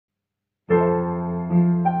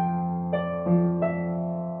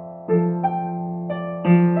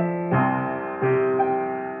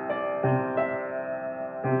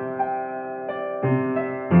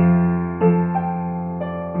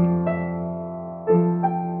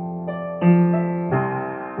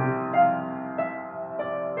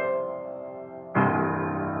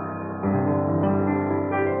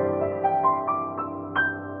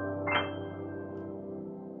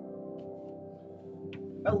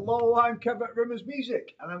Hello, I'm Kev at Rimmer's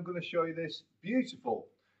Music, and I'm going to show you this beautiful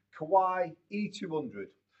Kawai E200.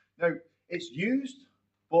 Now, it's used,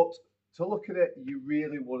 but to look at it, you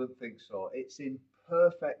really wouldn't think so. It's in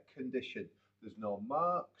perfect condition. There's no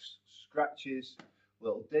marks, scratches,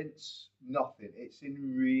 little dints, nothing. It's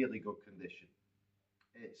in really good condition.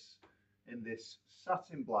 It's in this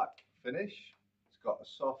satin black finish. It's got a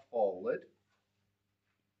soft fall lid,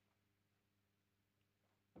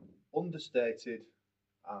 understated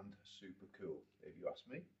and super cool, if you ask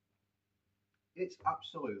me. It's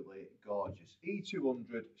absolutely gorgeous.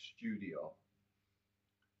 E200 Studio.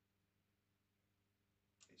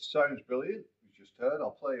 It sounds brilliant, you just heard.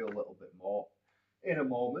 I'll play you a little bit more in a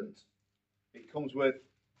moment. It comes with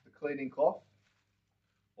the cleaning cloth,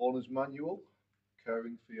 owner's manual,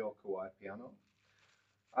 caring for your Kawai piano,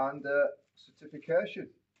 and certification,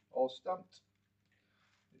 all stamped.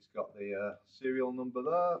 It's got the serial number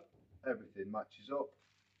there, everything matches up.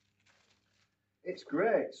 It's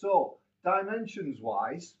great. So, dimensions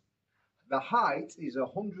wise, the height is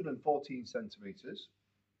 114 centimeters.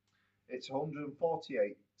 It's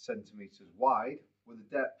 148 centimeters wide with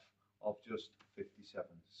a depth of just 57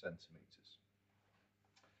 centimeters.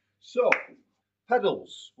 So,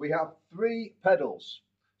 pedals. We have 3 pedals.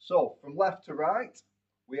 So, from left to right,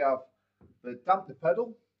 we have the damper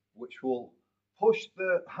pedal, which will push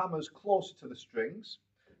the hammers closer to the strings.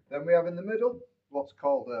 Then we have in the middle what's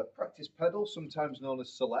called a practice pedal, sometimes known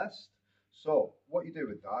as Celeste. So what you do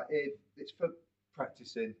with that is it's for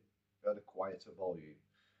practicing at a quieter volume.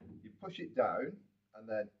 You push it down and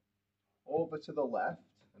then over to the left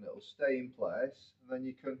and it'll stay in place, and then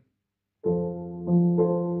you can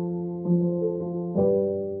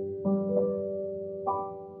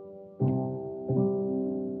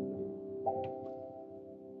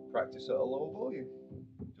practice at a lower volume.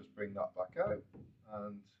 Just bring that back out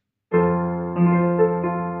and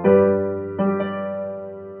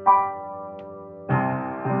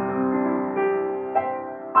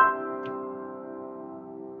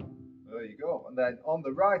there you go. And then on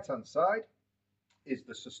the right hand side is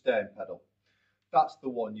the sustain pedal. That's the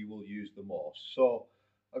one you will use the most. So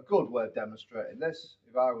a good way of demonstrating this,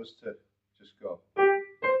 if I was to just go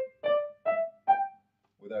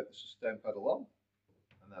without the sustain pedal on,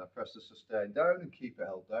 and then I press the sustain down and keep it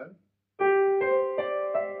held down,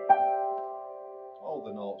 all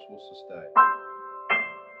the notes will sustain.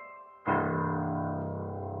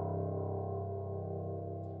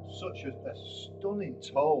 Such a stunning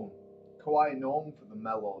tone. Kawai known for the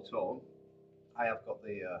mellow tone. I have got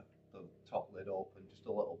the top lid open just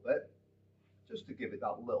a little bit, just to give it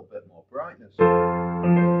that little bit more brightness.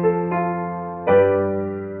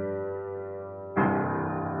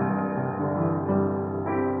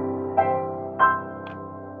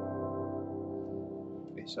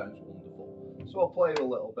 It sounds wonderful. So I'll play you a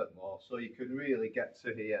little bit more so you can really get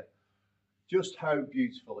to hear just how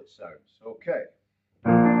beautiful it sounds. Okay.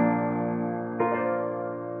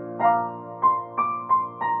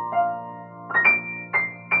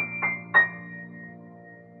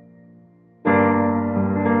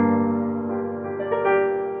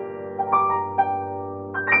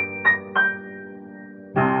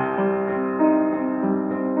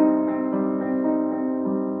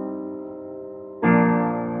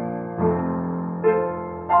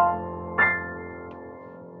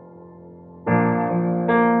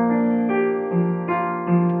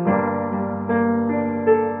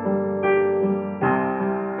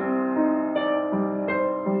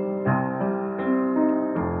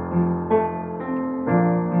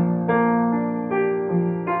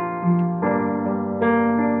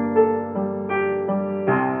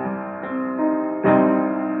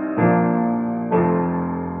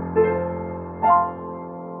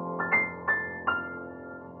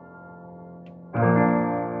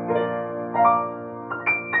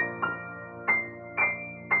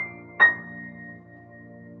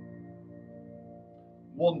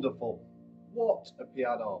 Wonderful. What a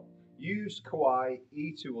piano. Use Kawai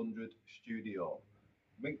E200 Studio.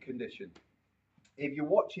 Mint condition. If you're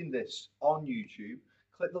watching this on YouTube,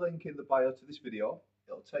 click the link in the bio to this video.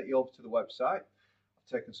 It'll take you over to the website.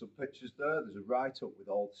 I've taken some pictures there. There's a write-up with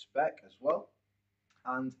all the spec as well.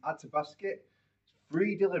 And add to basket.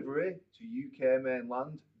 Free delivery to UK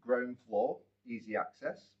mainland, ground floor, easy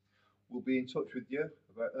access. We'll be in touch with you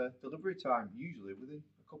about a delivery time, usually within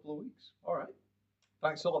a couple of weeks. All right.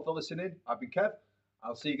 Thanks a lot for listening. I've been Kev.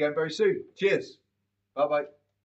 I'll see you again very soon. Cheers. Bye-bye.